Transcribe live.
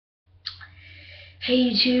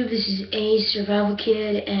Hey YouTube, this is a survival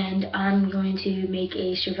kit, and I'm going to make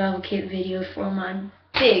a survival kit video for my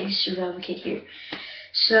big survival kit here.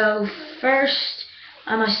 So first,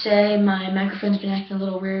 I must say my microphone's been acting a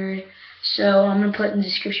little weird, so I'm going to put in the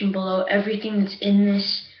description below everything that's in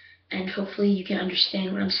this, and hopefully you can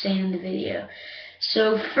understand what I'm saying in the video.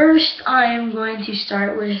 So first, I am going to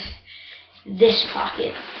start with this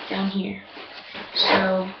pocket down here.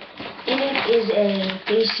 So in it is a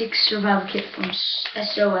basic survival kit from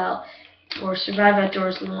SOL, or Survive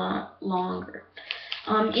Outdoors Longer.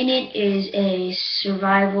 In it is a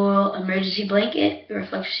survival emergency blanket that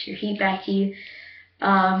reflects your heat back to you.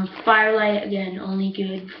 Firelight, again, only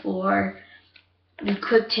good for the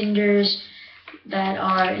quick tinders that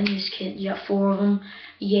are in this kit. You got 4 of them.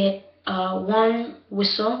 You get one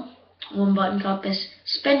whistle, 1 button compass.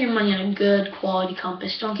 Spend your money on a good quality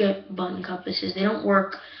compass. Don't get button compasses. They don't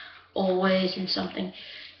work always in something.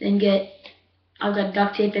 Then I've got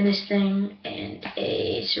duct tape in this thing and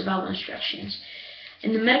a survival instructions.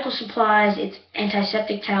 In the medical supplies, it's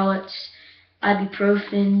antiseptic tablets,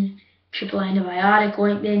 ibuprofen, triple antibiotic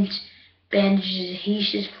ointment, bandages,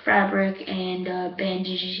 adhesive fabric, and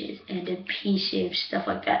bandages and adhesives, stuff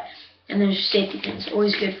like that. And there's safety pins,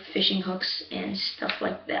 always good for fishing hooks and stuff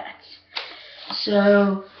like that.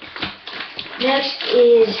 So next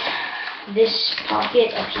is this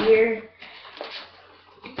pocket up here.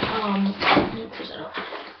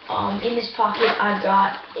 In this pocket I've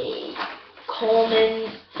got a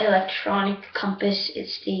Coleman electronic compass. It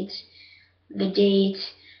states the date,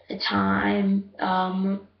 the time,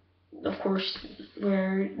 of course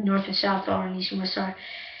where north and south are and east and west are.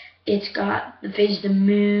 It's got the phase of the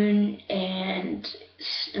moon and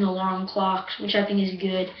an alarm clock, which I think is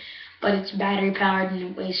good, but it's battery powered and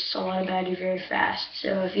it wastes a lot of battery very fast.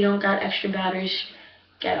 So if you don't got extra batteries,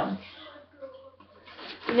 get them.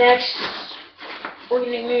 Next, we're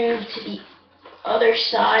going to move to the other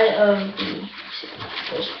side of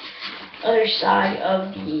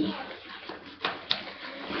the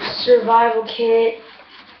survival kit.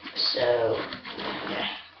 So yeah.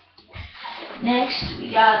 Next,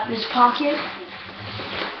 we got this pocket.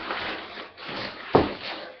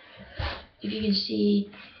 If you can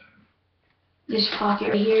see this pocket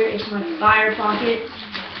right here, it's my fire pocket.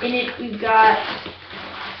 In it, we've got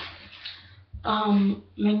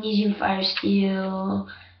magnesium fire steel,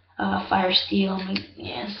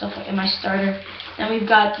 and stuff like that, my starter. Then we've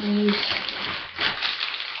got these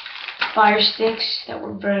fire sticks that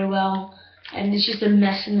work very well, and it's just a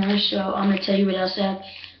mess in there, so I'm going to tell you what else I have.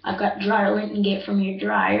 I've got dryer lint you get from your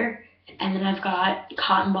dryer, and then I've got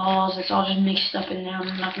cotton balls. It's all just mixed up in there.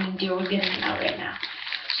 I'm not going to deal with getting it out right now.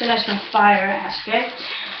 So that's my fire aspect.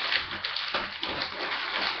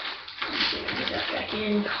 Let's see if I get that back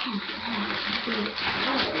in. Come on,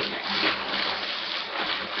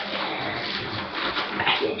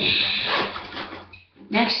 back in.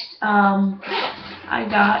 Next, I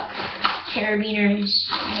got carabeeners,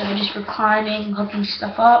 just for climbing, hooking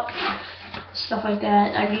stuff up, stuff like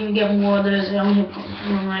that. I can even get more of those. I don't have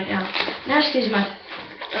one right now. Next is one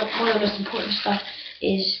of the most important stuff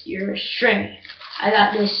is your string. I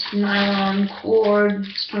got this nylon cord,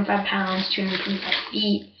 it's 25 pounds, 225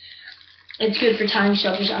 feet. It's good for tying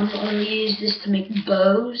shelters. I'm going to use this to make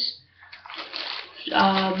bows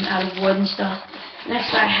out of wood and stuff.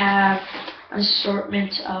 Next, I have an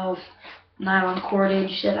assortment of nylon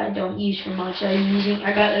cordage that I don't use for much.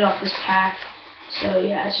 I got it off this pack, so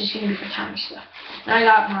yeah, it's just going to be for tying stuff. And I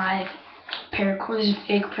got my paracord. This is a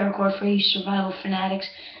fake paracord for you survival fanatics.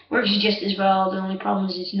 Works just as well. The only problem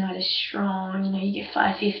is it's not as strong. You know, you get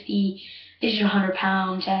 550. This is 100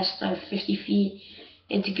 pounds. Has 50 feet.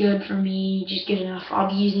 It's good for me. Just good enough. I'll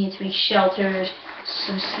be using it to make shelters,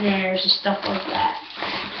 some snares, and stuff like that.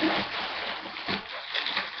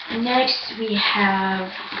 Next, we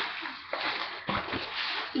have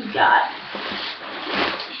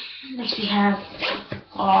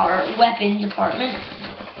our weapon department.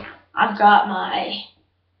 I've got my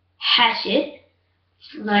hatchet.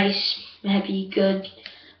 Nice, heavy, good,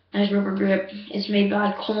 nice rubber grip. It's made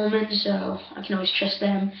by Colman, so I can always trust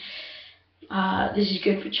them. This is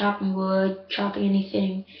good for chopping wood, chopping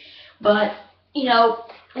anything. But, you know,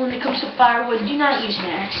 when it comes to firewood, do not use an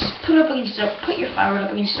axe. Put your firewood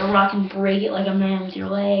up against a rock and break it like a man with your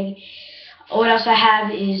leg. What else I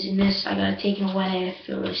have is, in this, I got it taken away. I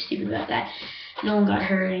feel really stupid about that. No one got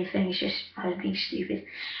hurt or anything, it's just I was being stupid.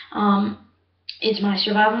 It's my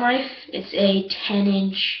survival knife. It's a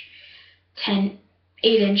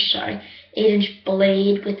 8-inch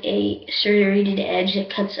blade with a serrated edge that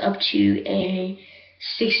cuts up to a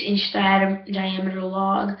 6-inch diameter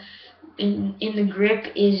log. In the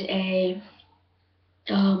grip is a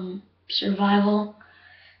survival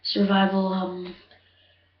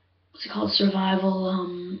what's it called,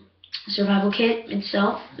 survival kit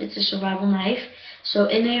itself. It's a survival knife. So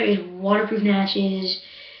in there is waterproof matches,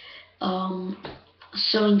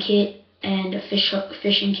 sewing kit, and a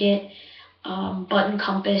fishing kit, button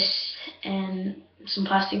compass, and some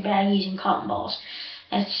plastic baggies and cotton balls.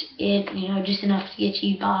 That's it, just enough to get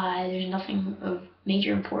you by. There's nothing of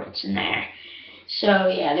major importance in there. So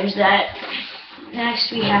yeah, there's that.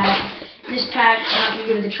 Next we have this pack. I'm not going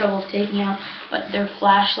to go to the trouble of taking out, but they're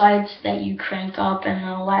flashlights that you crank up and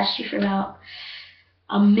they'll last you for about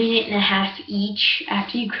a minute and a half each.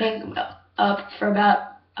 After you crank them up for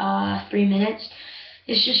about 3 minutes,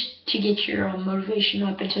 it's just to get your motivation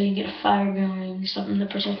up until you get a fire going, something to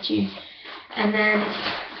protect you. And then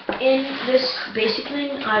in this basic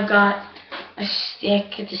thing, I've got a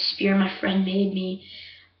stick. It's a spear my friend made me.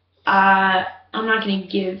 I'm not going to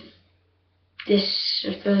give this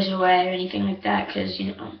or throw this away or anything like that, because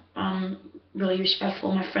I'm really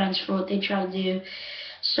respectful of my friends for what they try to do.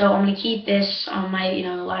 So I'm going to keep this on my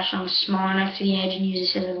lash on small enough to the edge and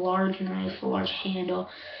use this as a large knife, a large handle.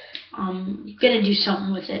 I'm going to do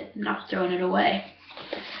something with it, not throwing it away.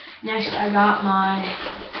 Next I got my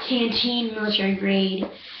canteen military grade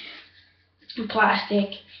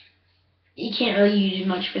plastic. You can't really use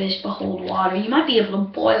much for this but hold water. You might be able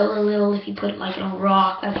to boil a little if you put it like in a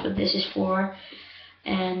rock. That's what this is for.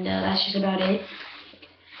 And that's just about it.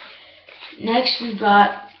 Next we've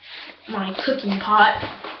got my cooking pot,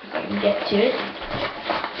 if I can get to it.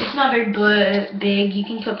 It's not very big. You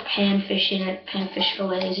can cook panfish in it, panfish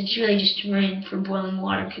fillets. It's really just for boiling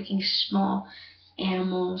water, cooking small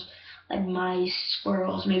animals like mice,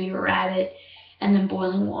 squirrels, maybe a rabbit, and then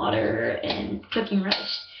boiling water and cooking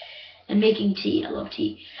rice. And making tea. I love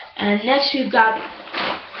tea. And next we've got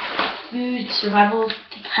food survival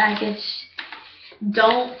packets.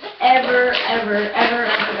 Don't ever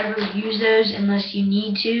use those unless you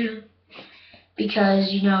need to,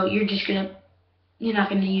 because you're not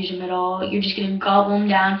gonna use them at all. You're just gonna gobble them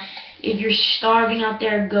down. If you're starving out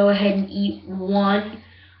there, go ahead and eat one,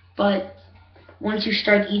 but once you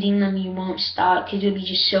start eating them, you won't stop, because you'll be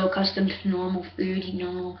just so accustomed to normal food,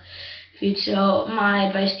 So my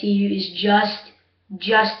advice to you is just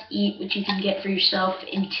eat what you can get for yourself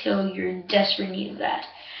until you're in desperate need of that.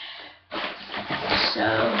 So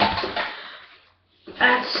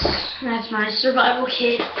that's my survival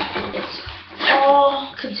kit. It's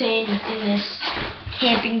all contained within this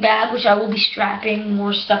camping bag, which I will be strapping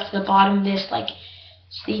more stuff to the bottom of this, like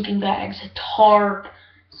sleeping bags, a tarp,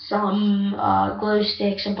 some glow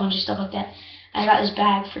sticks, a bunch of stuff like that. I got this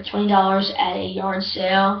bag for $20 at a yard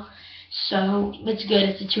sale. So it's good.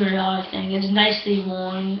 It's a $200 thing. It's nicely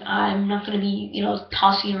worn. I'm not going to be,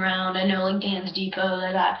 tossing around. I know, like Dan's Depot,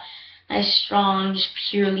 they got a nice, strong, just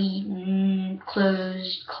purely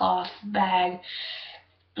closed cloth bag.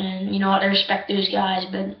 And you know what? I respect those guys,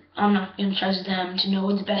 but I'm not going to trust them to know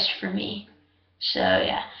what's best for me. So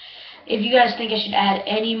yeah, if you guys think I should add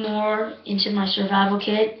any more into my survival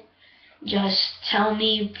kit, just tell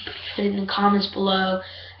me, put it in the comments below,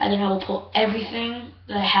 and then I will put everything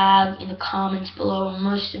that I have in the comments below, or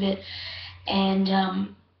most of it, and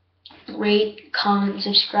rate, comment,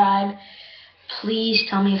 subscribe. Please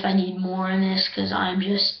tell me if I need more in this, because I'm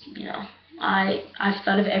just, I've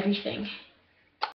thought of everything.